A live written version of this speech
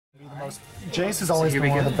Jace is always been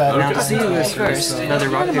one of the better. Now to see who is first. Another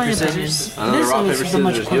rock, paper, scissors. Another rock, paper,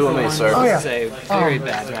 scissors. You and me, sir. Oh, yeah. This is a very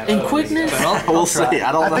bad match. In quickness, We'll see.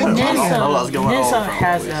 I don't know what's going on. Nissa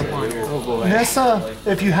has that one. Oh boy. Nissa,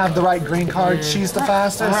 if you have the right green card, she's the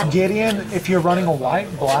fastest. Gideon, if you're running a white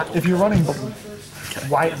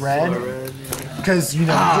red, because you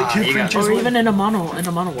know you get two creatures. Or even in a mono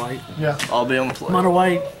white. Yeah. I'll be on the play. Mono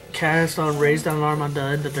white cast on raise down alarm on the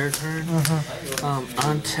end of their turn.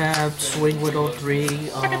 Untap, swing with 03.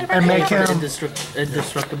 And make him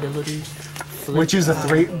indestructibility. Which is a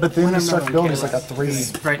 3, but the indestructibility is like a 3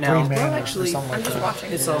 Right now. 3 mana Actually, or something like that.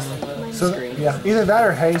 it's also So yeah, either that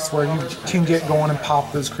or haste, where you can get going and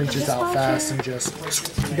pop those creatures out fast and just.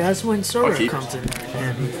 That's when Sora comes in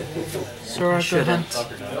handy. Sora the hunt.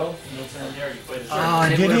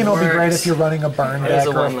 Gideon will be great if you're running a burn deck a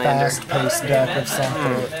or a one-lander. fast-paced deck of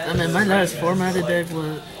something. I mean, my last formatted deck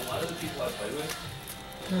was.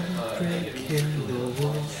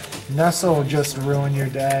 Nessa will just ruin your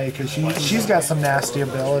day because she's got some nasty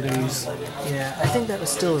abilities. yeah. I think that was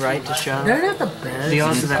still right to show. They're not the best. The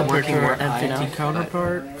odds of that compared working to were our high M50 enough.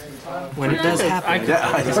 counterpart. When it does happen.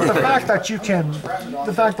 But the fact that you can,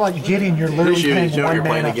 like Gideon, you're literally Usually, paying you know what 1 you're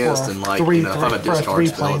playing mana against, for and a like, 3 you know, if I'm a for a discard 3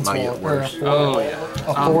 spell, it might get planeswalker or worse.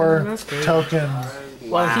 a 4 That's good. token.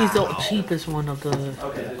 Well, he's the cheapest one of the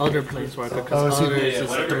other planeswalker because Oh, is others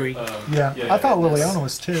is 3. Yeah, I thought Liliana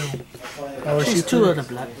was 2. Oh, is she She's 2 of the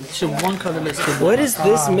black. So 1 colorless, 2 black. What is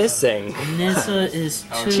this missing? Nissa is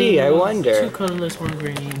 2. Gee, I wonder. 2 colorless, 1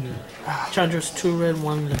 green. Chandra's 2 red,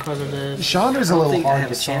 1 the colorless. Chandra's a I little think I hard have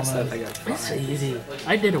to a chance summon. that I got. It's easy.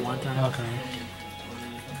 I did it one time. Okay.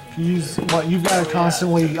 You've got to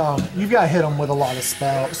constantly, you've got to hit them with a lot of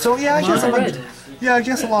spells. So yeah, I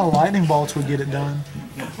guess a lot of lightning bolts would get it done.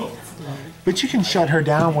 But you can shut her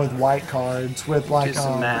down with white cards, with like Do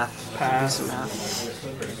some math. Pass. Do some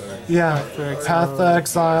math. yeah, Path to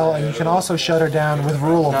Exile, and you can also shut her down with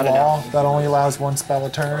Rule of Not Law that only allows 1 spell a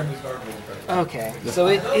turn. Okay. So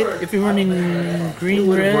it If you're running green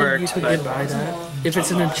would've red, worked, you could but- get by that. If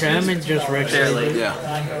it's an enchantment, just barely. regular. Yeah.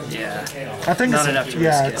 Yeah. I think Not it's enough to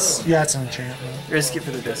yeah, risk it's an enchantment. Risk it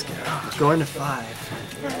for the discount. Going to 5.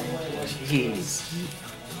 Jeez.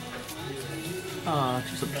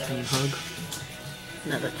 Just a plain hug.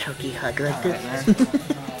 Not a chunky hug like this.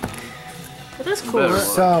 But that's cool. Better.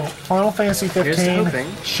 So Final Fantasy Here's to 15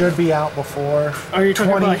 hoping. should be out before Are you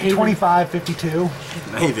talking about Haven? 2552.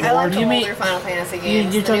 Maybe. I like You the mean- older Final Fantasy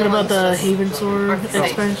games. You're talking new about ones the just Haven Sword aren't the same.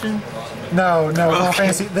 expansion? No, Final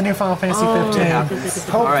Fantasy, the new Final Fantasy 15.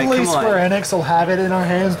 Hopefully come on. Square Enix will have it in our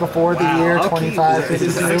hands before the year This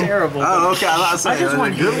is 2552. terrible. Oh, okay. I'm not saying just it's a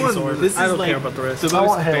want good Haven one. Sword. This I is don't like care about the rest. the I most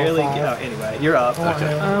want Halo barely. 5. Yeah, anyway, you're up.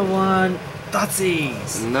 Okay. I want.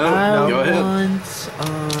 Thoughtseize. No, I go ahead. want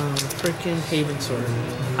freaking Haven Sword.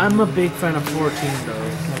 I'm a big fan of 14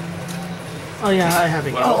 though. Oh yeah, I have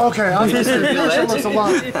it. Oh, okay. I was gonna say, that looks a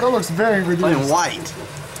lot. That looks very Playing reduced. white.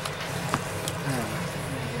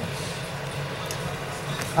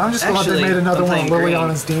 I'm just glad Actually, they made another I'm one of playing green.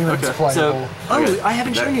 Liliana's Demons Okay. playable. Oh, I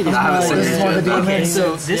haven't shown you this. I haven't seen This is it one of the yet. Okay, demons.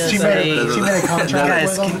 so this She is made a contract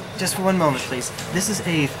Guys, with them. just for one moment, please. This is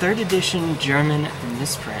a 3rd edition German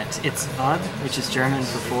misprint. It's Wald, which is German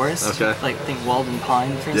for forest. Okay. Like, think Walden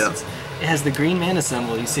Pine, for Yeah. instance. It has the green mana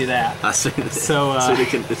symbol. You see that? I see it. So,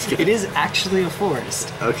 it's it is actually a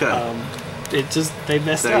forest. Okay. They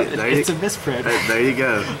messed There- up. there It's you- a misprint. There you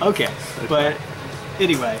go. Okay, but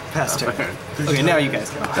anyway, past turn. Okay, now you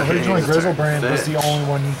guys go. Originally, Turn. Grizzlebrand was Fit. the only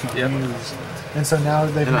one you could Yep. use. And so now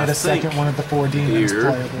they've And I made a second think one of the 4 demons here-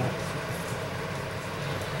 playable.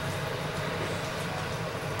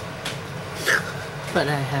 But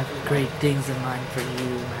I have great things in mind for you,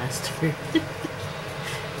 Master.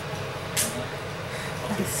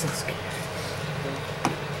 I'm so scared.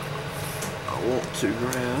 I want to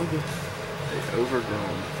grab a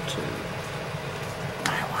overgrown 2.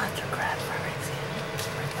 I want to grab Phyrexian.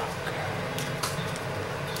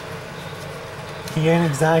 He ain't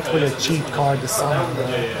exactly a cheap card to summon,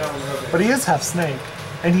 though. But he is half snake,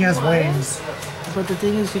 and he has wings. But the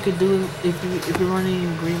thing is, you could do if you're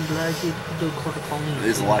running green black, you could do quarter pony.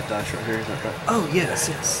 There's a life dice right here. Is that right? Oh, yes,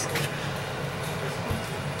 yes.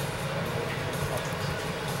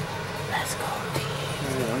 Let's go.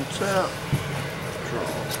 One tap. Draw.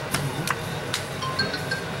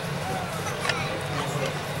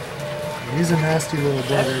 He's a nasty little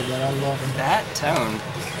brother, but I love him. That tone.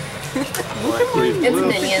 It's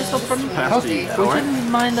minions. Pass the Would thorn. you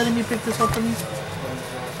mind letting me pick this up for me?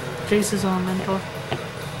 Jace is on mentor.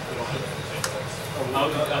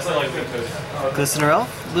 Glistener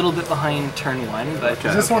Elf, a little bit behind turn 1, but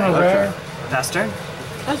Is this one a rare? past turn.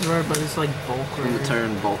 That's rare, but it's like bulk rare. In the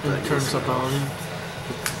turn, bolt In that terms of ability.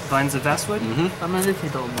 Vines of Vastwood? I mean, if you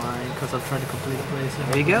don't mind, because I'm trying to complete a place.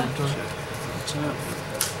 There you go.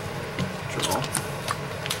 Draw.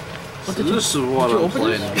 What So did this is what you I'm open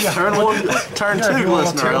playing. it? Turn 1, turn 2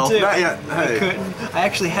 Glistener Elf. Not yet. Hey. I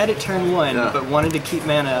actually had it turn 1, Yeah. but wanted to keep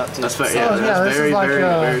mana up to... That's fair. So, Yeah, yeah, that's this very, is like very,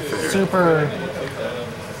 a very fair. super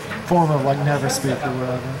form of like never speak or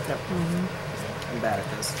whatever. I'm bad at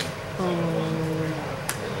this.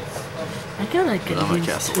 I got like I'm at gonna least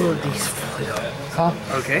cast 2 a of these foil. Huh?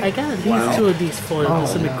 Okay. I got at least 2 of these foil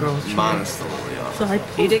Dismember Growth. Minus the Liliana. So I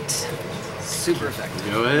Edict. Super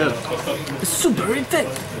effective. Go ahead. super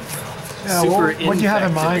effective. Yeah, Super what do you have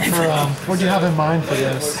in mind for what do you have in mind for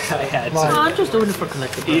this? I had Like- to. I'm just doing it for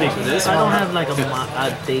collectibles. Edict for this I don't one. have like a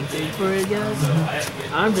big thing for it yet.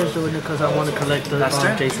 I'm just doing it because I want to collect the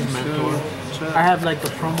Master? Jason's Mentor. I have like the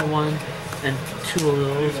promo one and 2 of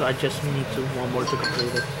those. So I just need one more to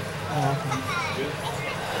complete it.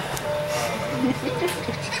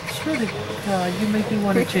 Swear to God, you make me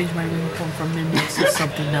want to change my ringtone from Mimics to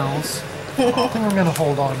something else. I think I'm gonna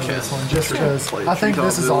hold on to this one just because I think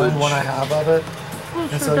this is the only one I have of it.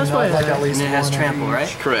 And so that's you know, why like I- at least And it has one. trample, right?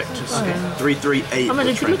 Correct. 3, 3, 8. I mean,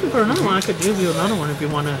 if you're looking for another one, I could give you another one if you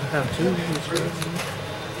want to have 2.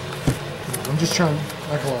 I'm just trying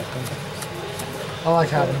to collect them. I like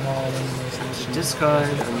having them all in this. Discard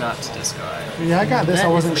or not to discard? Yeah, I got this. I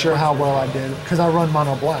wasn't sure how well I did because I run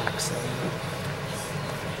mono black. So.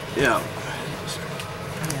 Yeah.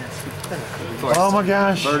 Oh my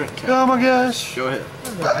gosh! Verdant cap. Oh my gosh! Go ahead.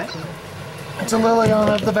 Alright. It's a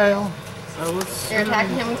Liliana of the Veil You're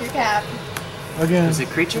attacking him with your cap. again. Is it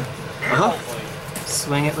creature? Uh-huh.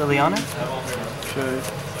 Swing at Liliana? Okay.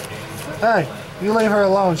 Hey, you leave her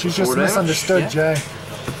alone. She's just 4 damage? misunderstood, Yeah. Jay.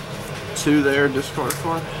 2 there, discard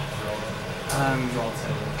 4.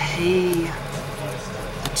 Pay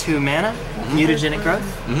 2 mana, Mutagenic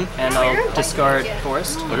Growth, and I'll discard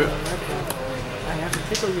Forest. Okay. I have to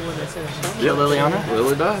tickle you when I said stop. Kill Liliana.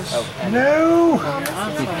 Lily dies. No!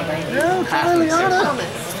 No, Liliana!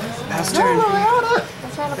 Pass turn.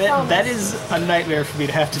 That's not a promise. That is a nightmare for me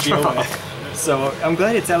to have to deal with. So I'm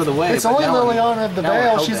glad it's out of the way. It's but only now I'm- Liliana of the now I'm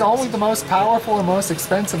Veil. She's hell-bent. only the most powerful and most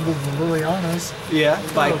expensive of the Lilianas. Yeah,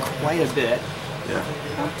 by quite a bit. Yeah.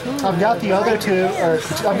 I've got the other 2, or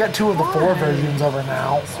I've got 2 of the 4 versions over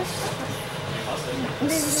now.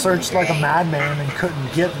 Searched like a madman and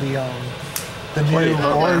couldn't get the new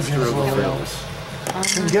Origins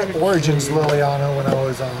Liliana. Couldn't get Origins Liliana when I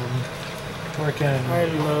was freaking. I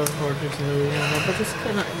love Origins Liliana, but it's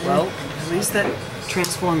kind of Well, at least that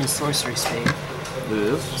transform is sorcery speed, It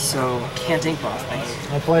is. so can't ink off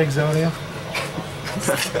me. I play Exodia.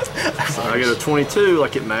 So I get a 22,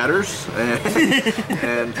 like it matters.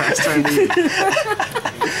 And pass turn to you.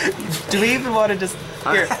 Do we even want to just...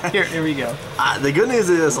 Here we go. The good news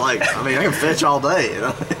is, like, I mean, I can fetch all day, you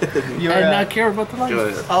know? You're, and not care about the life. Go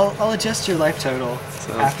ahead. I'll adjust your life total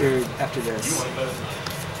after this.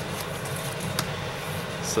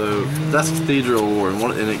 So that's Cathedral War, and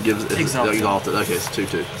it gives it's Exalted. exalted. Okay, it's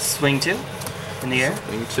 2/2. Swing 2 in the air.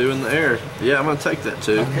 Thing 2 in the air. Yeah, I'm gonna take that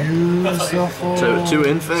 2. Beautiful. So 2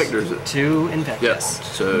 infect, or is it? 2 infect. Yes.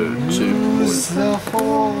 So 2 poison. Beautiful.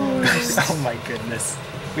 Oh my goodness.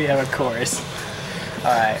 We have a chorus.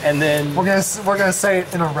 Alright, and then We're gonna say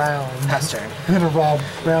it in a round. pass turn. In a round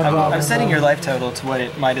robin. I'm setting your life total to what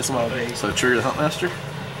it might as well be. So trigger the Huntmaster.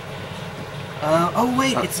 Oh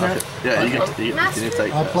wait, it's not. Okay. Yeah, you can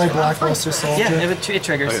take I'll that. play Blackluster Soldier. Yeah, it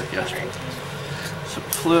triggers. Okay, yeah. So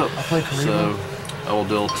flip. I'll play Kariba. So I will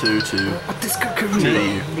deal 2 to you.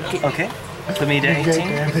 Okay. Put me to Gate 18.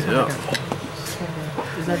 damage. Yeah.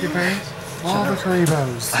 Is that your parents? All the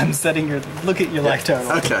Karibos. I'm setting your. Look at your life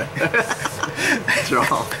total. Okay.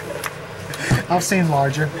 Draw. I've seen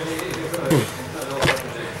larger.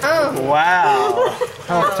 Wow.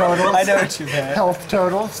 Health totals. I know what you meant. Health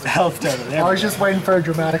totals. Health total. There I we was just waiting for a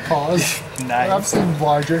dramatic pause. go. I've Nice. seen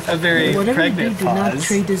larger. A very Whatever you do, pregnant do not pause.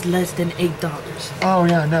 trade this less than $8. Oh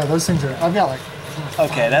yeah, no, those things are. I've got like.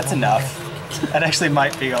 Okay, that's enough. That actually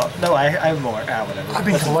might be all. No, I have more. Whatever. I've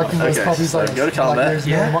been collecting those Okay, puppies so like. go to combat. Like there's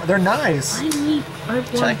no Yeah. more. They're nice. I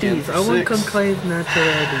want Check in these. for I want 6. conclave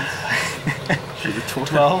naturalities. Should be 12.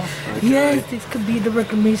 12. Yes, this could be the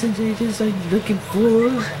recommendations agents I'm looking for.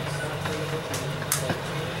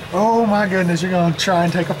 Oh my goodness, you're gonna try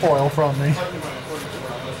and take a foil from me.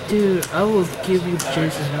 Dude, I will give you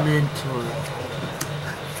Jason's mentor.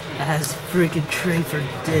 As freaking trade for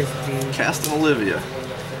this, dude. Cast an Olivia.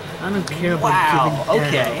 I don't care about Wow.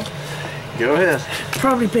 giving that Okay. Go ahead.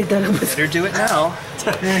 probably pick that up. Better do it now.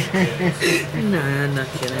 Nah, I'm not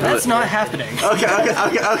kidding. That's not happening.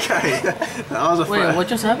 Okay. That was a Wait, threat. what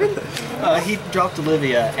just happened? He dropped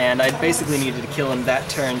Olivia, and I basically needed to kill him that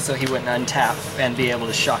turn so he wouldn't untap and be able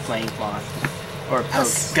to shock my Inkmoth. Or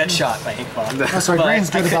poke, gut shot my Inkmoth. That's right. But Green's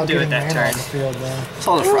I good couldn't about do it getting that mana on turn. the field, though. That's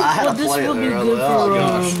all the fr- I had Well, to this play will it be there. good Oh, for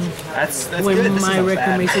gosh. That's when good. This my isn't bad.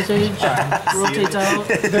 reclamation stage rotates out.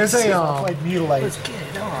 There's a like mutilate. Let's get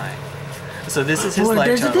it on. So this is his Well, life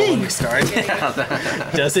there's the total when thing. we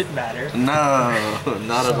start. Does it matter? No,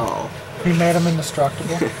 not at all. He made him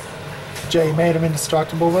indestructible. Jay made him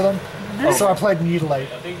indestructible with him. So I played mutilate.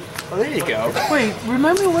 Well, there you go. Wait,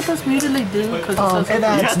 remember what does mutilate do? Because It You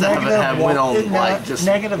adds have to have win on like just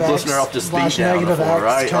negative X Glistener Elf just beat slash down negative before,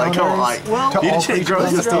 X right? Like, come on, like, counters to all Mutagenic creatures Growth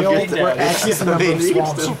on the is still field good where there. X is the number of You can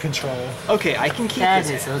swamps still- you control. Okay, I can keep that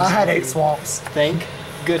this. is I had 8 swamps. Thank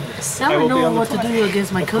goodness. Now I I will be know on the what to play. do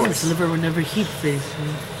against my Of cousin's course. liver whenever he faces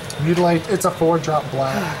me. Mutilate, it's a 4-drop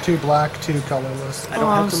black. 2 black, 2 colorless. I don't Oh,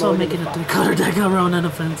 have I'm to so load making it. a 3-color deck around an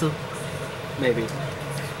offensive. Maybe.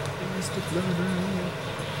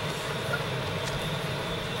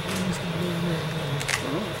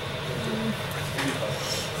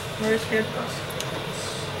 Where's it?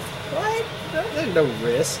 What? There's no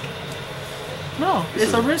risk. No,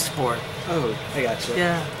 it's a risk sport. Oh, I got you.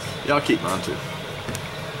 Yeah. Y'all keep mine too.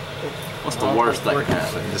 What's the worst that can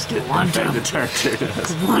happen? Just get One infected time. turn 2.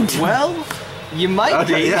 One time. Well, you might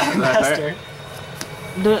Okay, be, yeah, Master.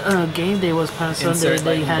 The game day was past Sunday. Insert They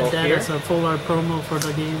lightning had bolt that here. as a full art promo for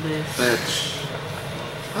the game day.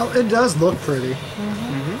 Oh, it does look pretty.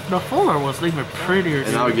 The full art was even prettier.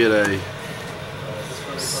 And I'll get a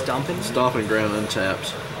Stomping? Stomping Ground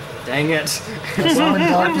untapped. Dang it. Summon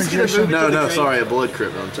Dark I'm just gonna Magician. move it. No, sorry, a Blood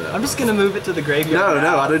Crypt untapped. I'm just gonna move it to the graveyard.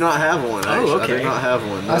 No, I do not have one. Actually. I okay. do not have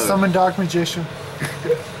one. I No. summon Dark Magician.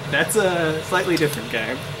 That's a slightly different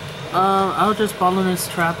game. I'll just follow this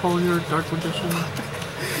trap hole your Dark Magician.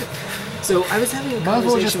 So I was having a Might as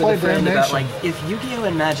well just conversation with a play friend about Damnation. like if Yu-Gi-Oh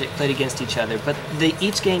and Magic played against each other, but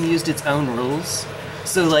each game used its own rules.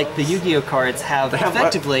 So like the Yu-Gi-Oh cards have have what?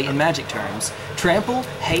 effectively in Magic terms trample,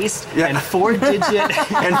 haste, Yeah. and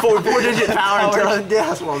 4-digit. And four-digit power Power. until yeah,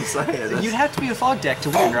 that's what I'm saying. That's- You'd have to be a fog deck to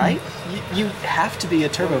win, right? You have to be a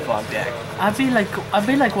turbo fog deck. I'd be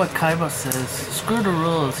like what Kaiba says. Screw the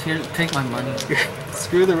rules. Here, take my money.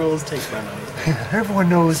 Screw the rules, take my money. Everyone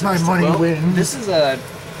knows my money Well, wins. this is a.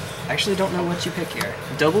 Actually, don't know what you pick here.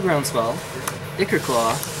 Double Groundswell,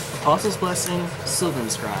 Ichorclaw, Apostle's Blessing, Sylvan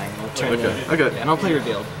Scrying. I'll turn Okay, the, okay. And I'll play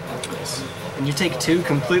Revealed. And you take 2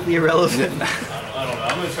 completely irrelevant. I don't know.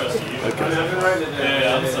 I'm gonna trust you.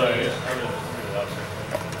 Yeah, I'm sorry.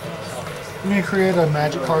 I'm gonna create a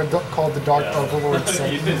magic card called the Dark Overlord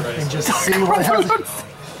Satan and just see what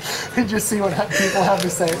and just see what people have to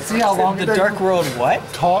say. See how long The it takes. Dark World what?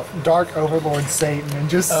 Talk Dark Overlord Satan and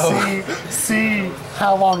just see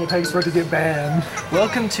how long it takes for it to get banned.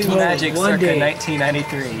 Welcome to Well, Magic one circa day.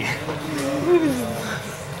 1993.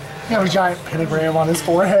 You know, a giant pentagram on his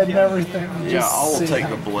forehead and everything. Yeah, Just I will see take how-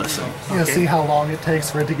 the blessing. You know, see how long it takes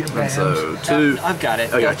for it to get banned. And so 2. I've got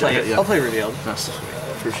it. Okay, I'll play okay, it. yeah. I'll play Revealed. That's sweet.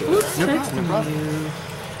 Appreciate it. No problem.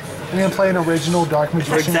 I'm gonna play an original Dark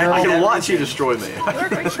Magician Exactly. girl. I can that watch you destroy me.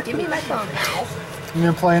 Give me my phone. I'm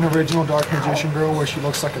gonna play an original Dark Magician girl where she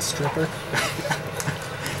looks like a stripper.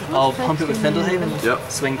 I'll pump it with Pendlehaven. Yep.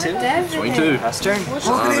 Swing 2. Swing 2. Last turn.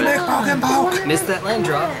 Love Poke. Missed that land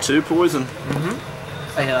drop. 2 poison.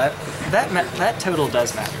 Oh, yeah, that total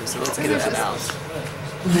does matter, so let's get that out.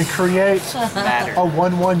 I'm gonna create Matter. a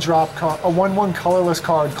 1/1 drop card, a 1/1 colorless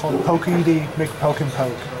card called Pokey McPoke and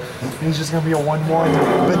Poke. And he's just gonna be a 1/1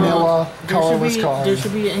 vanilla colorless there card.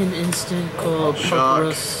 should be an instant called Shock.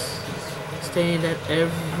 Pokerus stating that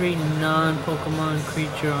every non-Pokemon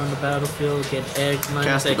creature on the battlefield get X minus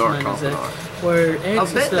Cast the X Dark minus X. Confidant. Where X I'll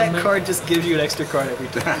is bet the that card just gives you an extra card every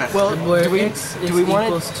time. Well, where do we X is do we want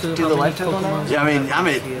equals to to do how the many life total now? Pokemon- Yeah, I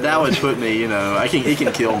mean, that would put me, he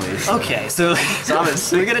can kill me. Okay, so, I'm at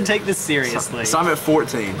we're gonna take this seriously. So I'm at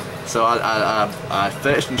 14. So I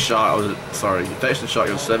fetched and shot. Fetched and shot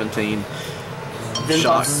goes 17. Then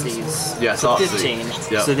shocked. Thoughtseize. Yeah, so Thoughtseize. 15.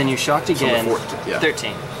 Yep. So then you shocked again. 14, yeah.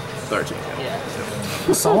 13. 13.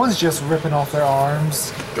 Yeah. Someone's just ripping off their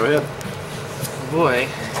arms. Go ahead. Boy.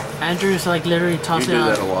 Andrew's like literally You tossing do out.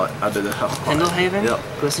 that a lot. I do that a lot. Pendlehaven. Yep.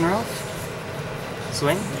 Glistener Elf.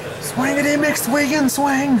 Swing. Swing it in, swing and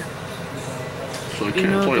swing. So you You can't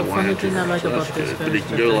know play a the funny line thing I like about this but he guy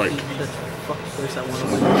can go like where's that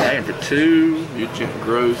one? back for 2. Mutagenic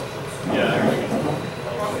Growth.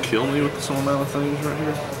 Kill me with some amount of things right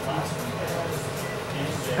here.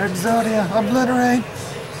 Exodia, obliterate,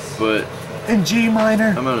 But in G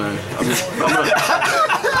minor. I'm gonna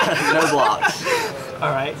No blocks.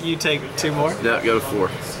 Alright, you take 2 more. Yeah, go to 4.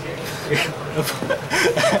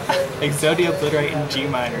 Exodia Obliterate in G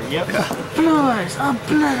minor. Yep. Floors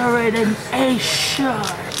obliterated a shard.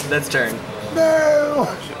 That's turn. No!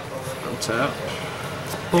 Untap.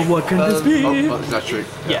 But what can this be? Oh, that's trick.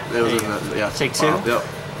 Yeah. It was in the, yeah. Take 2? Yep.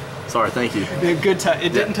 Sorry, thank you. Good time.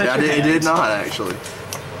 It didn't touch your It hand. did not, actually.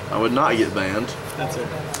 I would not get banned. That's it.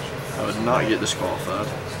 I would not get disqualified.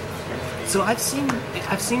 So I've seen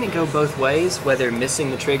it go both ways, whether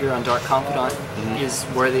missing the trigger on Dark Confidant is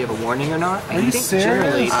worthy of a warning or not. I you think serious?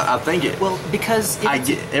 generally, I think it. well, because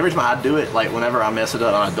Every time I do it, like whenever I mess it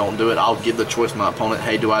up and I don't do it, I'll give the choice to my opponent.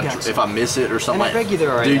 Hey, do I Yes. if I miss it or something And like? at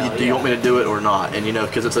regular Do RNL, you want me to do it or not? And you know,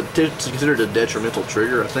 because it's considered a detrimental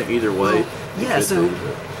trigger. I think either way. yeah. So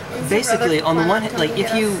basically, on the one hand, like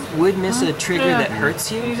if you would miss a trigger Yeah. that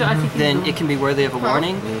hurts you, I think then it can be worthy of a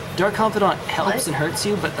warning. Dark Confidant helps and hurts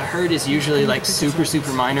you, but the hurt is usually like super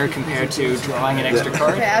minor compared to drawing an extra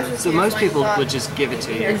card. Okay, I was just So most using people my would just give it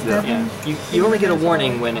to you. Here's Yeah. You only get a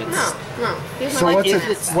warning when it's No. Here's So my what's if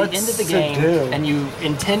it- it's the what's end of the it game do? and you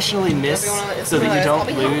intentionally miss so that you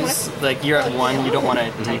don't lose, like you're at 1, you don't want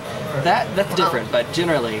to take that's different. But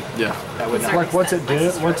generally, Yeah. that would not. Like, what's it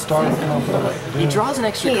do? What's Dark Confidant He do? draws an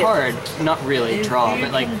extra card, not really draw,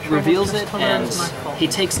 but like reveals it, and he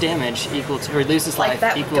takes damage equal to, or loses Like life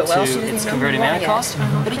that equal would go well. to She doesn't its even converted know mana yet. cost,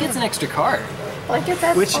 but he gets an extra card, Like, if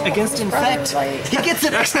that's which all against his brother, Infect, like- he gets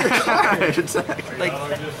an extra card. Exactly. Like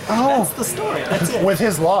Oh, that's the story. That's it. with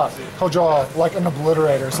his luck, he'll draw like an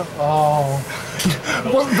obliterator or something. Oh.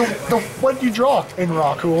 What you draw in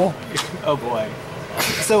Rakul? Oh boy.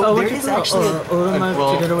 So Oh, there what you is draw? actually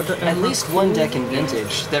Or together with the at least one deck in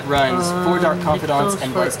Vintage that runs 4 Dark Confidants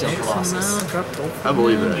and Bloodsteel Colossus. I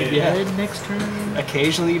believe that. Yeah. Next turn.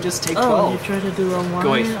 Occasionally you just take Oh, you 12. try to do a one. Go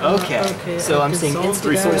away. Okay. So I'm seeing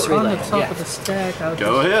instant sorcery on the land, top yeah. of the stack. I'll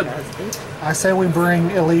Go just ahead. cast it. I say we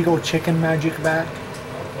bring illegal chicken magic back.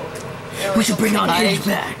 We should bring on I Edge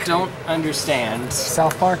back. don't understand.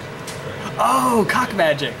 South Park. Oh, cock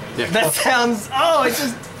magic. Yeah. That sounds. Oh, it's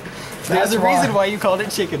just. There's That's a reason why. why you called it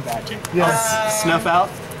chicken magic. Yes. Snuff out.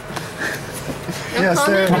 No Yes,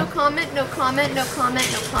 comment, sir. no comment, no comment, no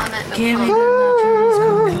comment, no comment, no Give me the comment.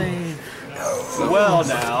 naturals complaint. Well,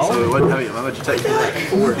 now. So how much you take?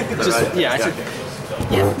 4. Is that right? Yeah, I took.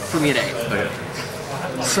 Yeah, for me at 8.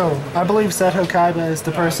 Okay. So, I believe Seto Kaiba is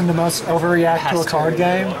the person to most overreact to a card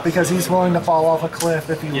game because he's willing to fall off a cliff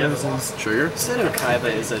if he Yep. loses. Trigger. Seto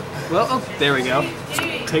Kaiba is a. Well, oh, there we go.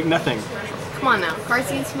 Take nothing. Come on now.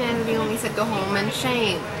 Cartoon's humanity only said go home and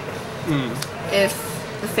shame. If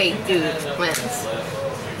the fake dude wins.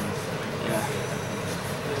 Yeah.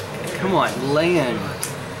 Come on, land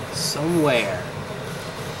somewhere.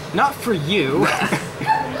 Not for you.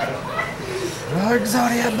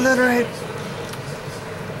 Exodia obliterate.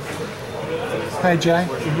 Hey Jay,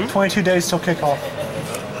 22 days till kickoff.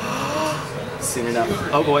 Soon enough.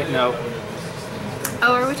 Oh boy, no.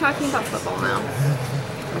 Oh, are we talking about football now?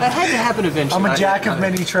 That had to happen eventually. I'm a jack of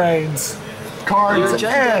many trades. Cards You're a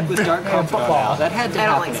jack and, with Dark and Confidant now. football. That had to I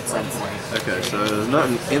don't happen like at some sports. point. Okay, so there's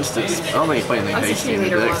nothing instant. I don't think he's playing I anything was a hasty in the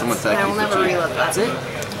cheerleader deck. once, Someone's and I will attacking never you for 2. relive that. That's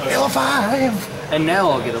it. Halo 5! And now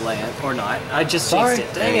I'll get a land, or not. I just Sorry.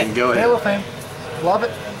 jinxed it. Dang And it. go Halo ahead. fan. Love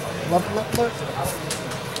it. Love it, love it, love it.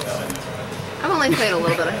 I've only played a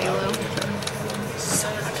little bit of Halo.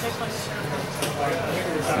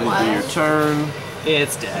 And do your turn.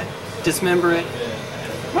 It's dead. Dismember it.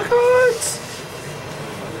 My cards!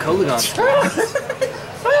 Koligon's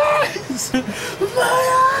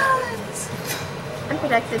I'm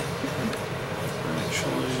protected.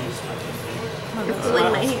 You're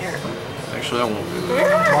pulling my hair. Actually, I won't do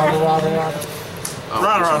that. Rada.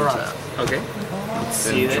 I'll just untap. Okay.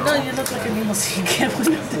 See Then that? draw. You look like an emo scene. Can't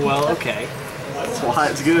believe it. Well, okay. That's why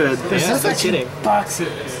it's good. Yeah, no kidding. Boxes.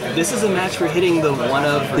 This is a match for hitting the 1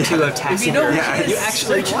 of or 2 of taxing. Yeah, You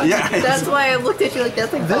actually won. Yeah. That's why I looked at you like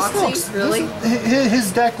that's like This boxy. looks... Really?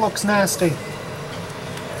 His deck looks nasty.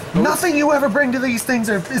 Nothing you ever bring to these things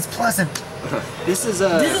is pleasant. This is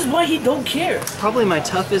This is why he don't care. probably my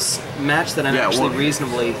toughest match that I'm Yeah, actually well-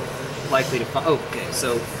 reasonably likely to find. Oh, okay,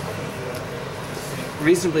 so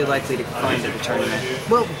reasonably likely to find at a tournament.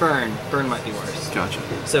 Well, burn. Burn might be worse. Gotcha.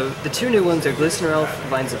 So the 2 new ones are Glistener Elf,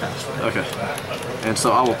 Vines of Vastwood. Okay. And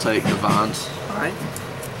so I will take the vines. Alright.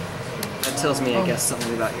 That tells me, I guess,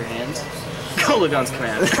 something about your hand. Koligon's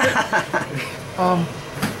command.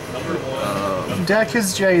 Deck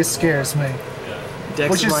his J scares me. Dex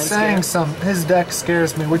Which is Mind saying Scare. his deck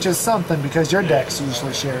scares me, which is something because your decks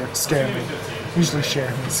usually scare me. Usually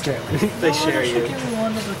scare me. They share you. Give me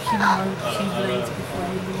one of the keyblades before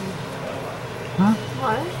you leave.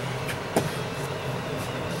 What?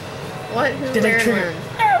 What? Who? Did I Where? trigger?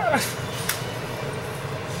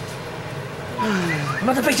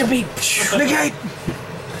 Motivation beat. Negate!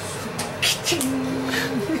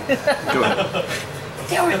 Go ahead.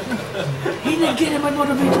 Damn it! He didn't get in my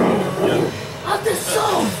motivation beat. How's this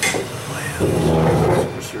so?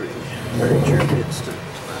 Sorcery. Creature instant.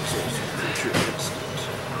 Creature instant.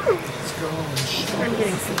 Let's go. I'm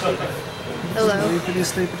getting sleepy. Hello. Sleepity,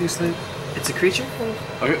 sleepity, sleep. It's a creature?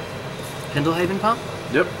 Okay. Pendlehaven Pump?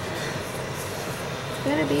 Yep. It's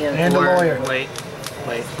gonna be okay. And a Or- lawyer. Wait.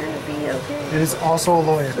 It's gonna be okay. It is also a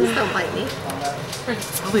lawyer. Please don't bite me.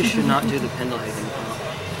 Probably should not do the Pendlehaven Pump.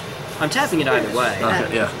 I'm tapping it either way.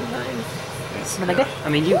 Okay, yeah. I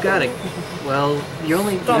mean, you've got to. Well, your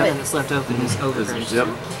only Stop weapon it. that's left open is Overgrowth. Yep.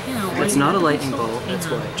 It's not a lightning bolt. It's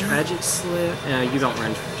what? Tragic Slip? You don't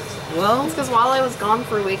run Tragic Slip. Well, It's because while I was gone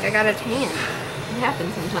for a week, I got a tan. It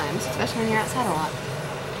happens sometimes, especially when you're outside a lot.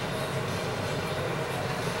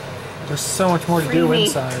 There's so much more to do Free me.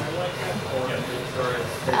 inside.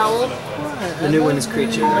 Elf. the new one is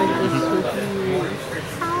creature, right?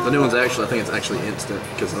 The new one's actually, I think it's actually instant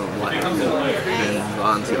because of lightning bolt and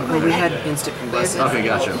Vines got Well, we it. had instant from Blessed. Okay,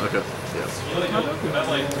 gotcha. Okay. Yeah.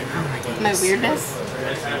 My weirdness.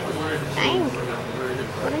 Dang.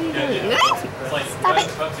 What are you doing? Stop it.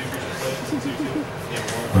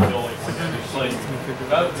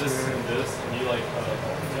 About this and this, and you like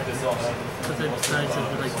this all happens. Because it decides to be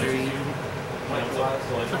like very.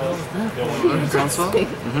 Groundswell?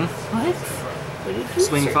 What? When you do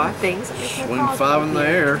Swing certain 5? Things that make my Swing paws 5 in the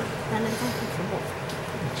healthier, air, then it's uncomfortable.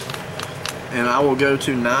 and I will go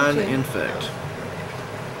to 9 Infect.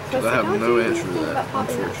 But I have don't no you answer to think that, about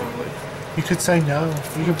popping that unfortunately. You could say no.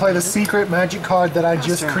 You can play the secret magic card that I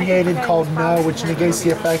just created called No, which negates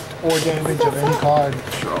the effect or damage of any card.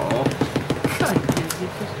 Draw.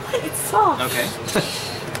 It's soft. Okay.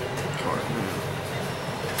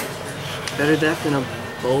 Better that than a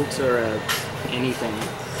bolt or a anything.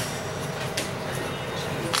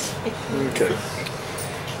 Okay.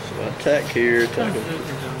 So I attack here, attack him for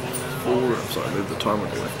 4. I'm sorry, move the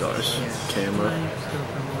Tarmogoyf dice. Camera.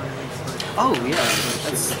 Oh, yeah,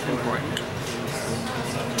 that's important.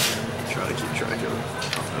 Try to keep track of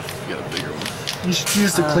it. You got a bigger one. You should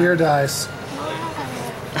use the clear dice.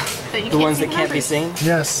 But you The ones see that can't be numbers. seen?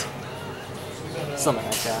 Yes. Something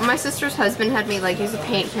like that. My sister's husband had me like use a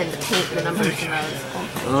paint pen to paint the numbers in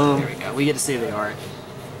those. There we go. We get to see the art.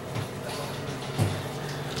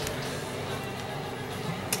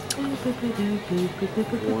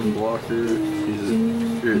 One blocker.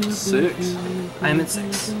 You're at 6. I'm at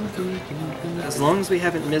 6. As long as we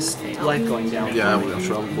haven't missed life going down. Yeah, I'm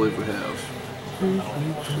sure I believe we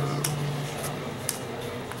have.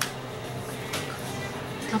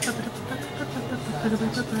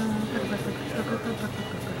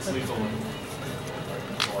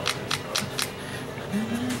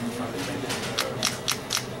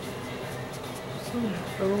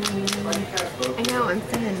 I know, I'm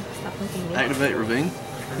thin. Stop looking at me. Activate Ravine.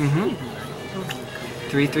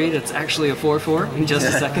 3/3, that's actually a 4/4 in just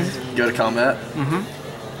a second. Go to combat.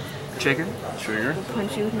 Trigger. Trigger. I'll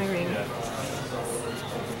punch you with my ring.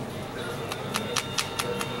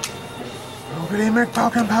 Nobody make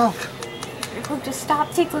poke and poke. Oh, just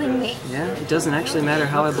stop tickling me. Yeah, it doesn't actually matter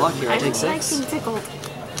how I block here. I take don't like 6. being tickled.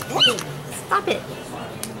 Stop it.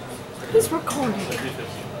 Who's recording?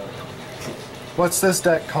 What's this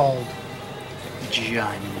deck called?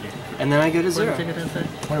 Jund. And then I go to 0.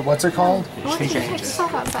 Wait, what's it called? I want you to take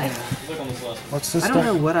yourself outside. What's this I don't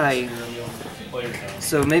know deck? what I...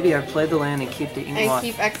 So maybe I play the land and keep the I Inkmoth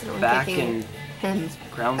keep accidentally back picking in hens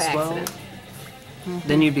by Groundswell. accident.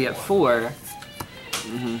 Then you'd be at 4.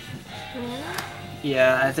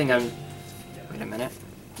 Yeah, I think I'm... Wait a minute.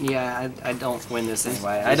 Yeah, I don't win this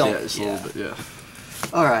anyway. I don't... Yeah, it's a little bit, yeah.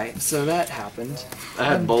 Alright, so that happened. I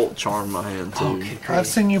had Bolt Charm in my hand too. Okay, great. I've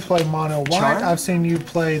seen you play mono white. Charm? I've seen you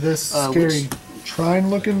play this scary which- shrine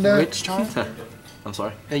looking deck. Which charm? I'm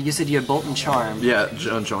sorry. You said you had Bolt and Charm. Yeah,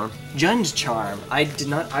 Uncharm. Jund's Charm. I did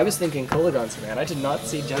not... I was thinking Kolaghan's Command. I did not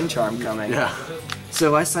see Jund Charm coming. Yeah.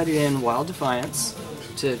 So I cited in Wild Defiance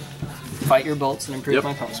to fight your bolts and improve Yep.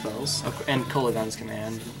 my pump spells, and Kolaghan's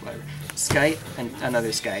Command, whatever. Skite and another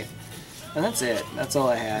Skite. And that's it. That's all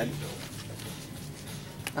I had.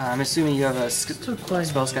 I'm assuming you have a spell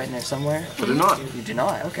Skite in there somewhere? I do not. You do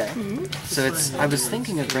not? Okay. So it's... I was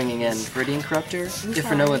thinking of bringing in Viridian Corruptor, if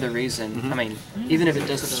for no other reason. I mean, even if it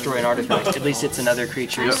doesn't destroy an artifact, at least it's another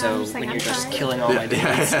creature, so when you're just killing all my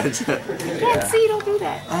dudes. Can't see, don't do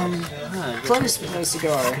that. Close, no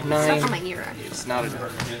cigar. Stuck 9. on my ear. It's not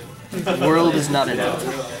enough. The world is not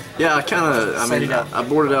enough. Yeah, I kind of. I Set mean, it up. I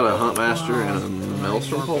boarded out a Huntmaster and a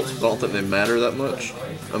Maelstrom Pulse. I don't think they matter that much.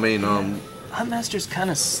 I mean, Huntmaster's kind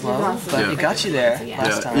of slow, but it got you there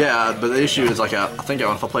last time. yeah. But the issue is like I think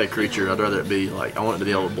if I play a creature, I'd rather it be like I want it to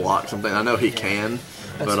be able to block something. I know he can.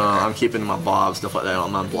 But I'm keeping my bob, stuff like that.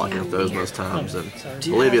 I'm not blocking with those most times. And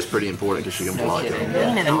Olivia's pretty important because she can block it.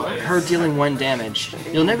 And her dealing 1 damage.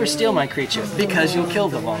 You'll never steal my creature because you'll kill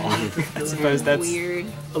them all. I suppose that's Weird.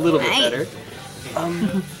 a little bit better.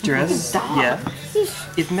 Dress? Yeah.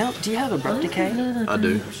 If Melt, do you have Abrupt Decay? I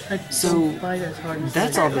do. So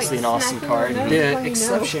that's obviously an awesome card. The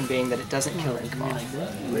exception being that it doesn't kill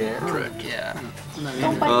Inkmoth. Correct. Yeah.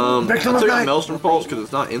 I took out Maelstrom Pulse because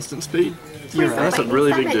it's not instant speed. You're right. That's a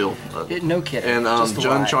really big deal. No kidding. And Just a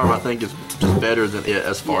Jun lie. Charm, I think, is better than it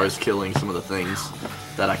as far as killing some of the things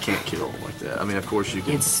that I can't kill like that. I mean, of course you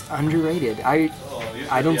can. It's underrated. I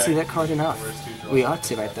don't see that card enough. We ought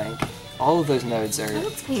to, I think. All of those nodes are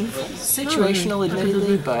situational,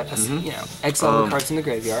 admittedly, but you know, exile the cards in the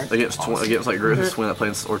graveyard. Against like Griffith's Twin that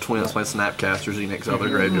plays or Twin that's playing Snapcasters, you can exile their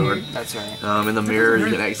graveyard. That's right. In the mirror, you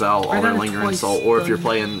can exile all their lingering insult, or if you're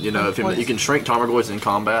playing, you know, if you can shrink Tarmogoyfs in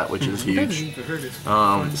combat, which is huge.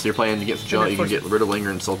 So you're playing against Junk, you can get rid of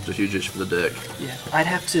lingering insult, which is huge issue for the deck. Yeah, I'd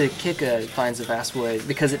have to kick a Vines of Vastwood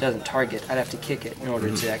because it doesn't target. I'd have to kick it in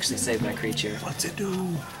order to actually save my creature. What's it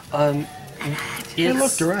do?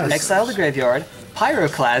 It's exile the graveyard,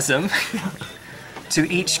 Pyroclasm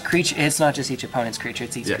to each creature. It's not just each opponent's creature;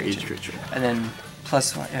 it's each creature. Each creature. And then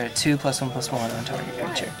 +2/+1/+1 on target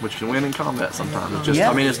creature. Which can win in combat sometimes. It's just,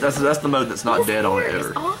 I mean, that's the mode that's not dead on it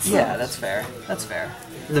ever. Yeah, that's fair. That's fair.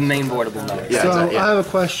 The main boardable mode. Yeah, So exactly, yeah. I have a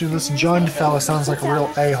question. This Jund fella sounds like a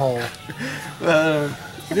real a-hole.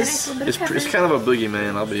 This It's kind of a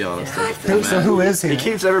boogeyman, I'll be honest. So who is He he?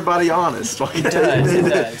 keeps everybody honest. does. It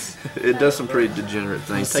does. It does some pretty degenerate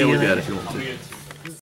things. Take a look at it if you want to.